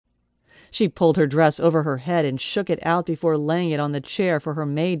She pulled her dress over her head and shook it out before laying it on the chair for her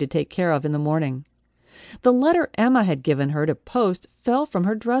maid to take care of in the morning. The letter Emma had given her to post fell from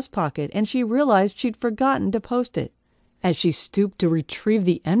her dress pocket, and she realized she'd forgotten to post it. As she stooped to retrieve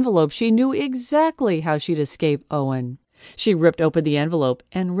the envelope, she knew exactly how she'd escape Owen. She ripped open the envelope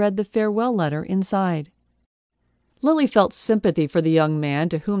and read the farewell letter inside. Lily felt sympathy for the young man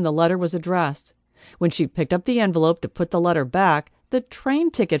to whom the letter was addressed. When she picked up the envelope to put the letter back, the train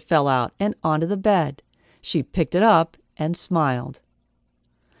ticket fell out and onto the bed. She picked it up and smiled.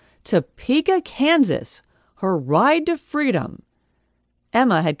 Topeka, Kansas! Her ride to freedom!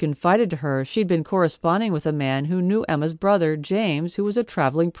 Emma had confided to her she'd been corresponding with a man who knew Emma's brother, James, who was a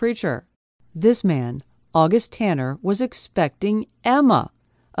traveling preacher. This man, August Tanner, was expecting Emma,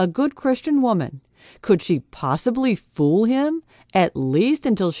 a good Christian woman. Could she possibly fool him, at least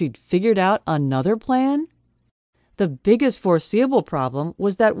until she'd figured out another plan? The biggest foreseeable problem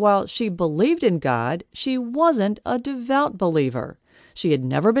was that while she believed in God, she wasn't a devout believer. She had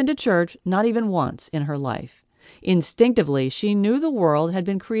never been to church, not even once in her life. Instinctively, she knew the world had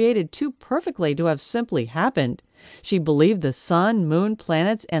been created too perfectly to have simply happened. She believed the sun, moon,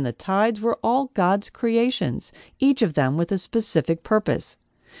 planets, and the tides were all God's creations, each of them with a specific purpose.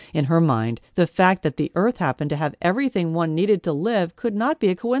 In her mind, the fact that the earth happened to have everything one needed to live could not be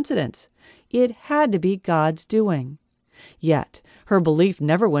a coincidence. It had to be God's doing. Yet, her belief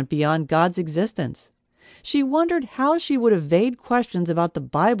never went beyond God's existence. She wondered how she would evade questions about the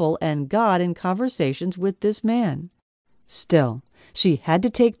Bible and God in conversations with this man. Still, she had to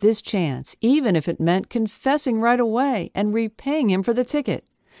take this chance, even if it meant confessing right away and repaying him for the ticket.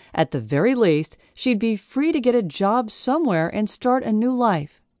 At the very least, she'd be free to get a job somewhere and start a new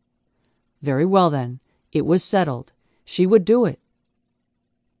life. Very well then, it was settled. She would do it.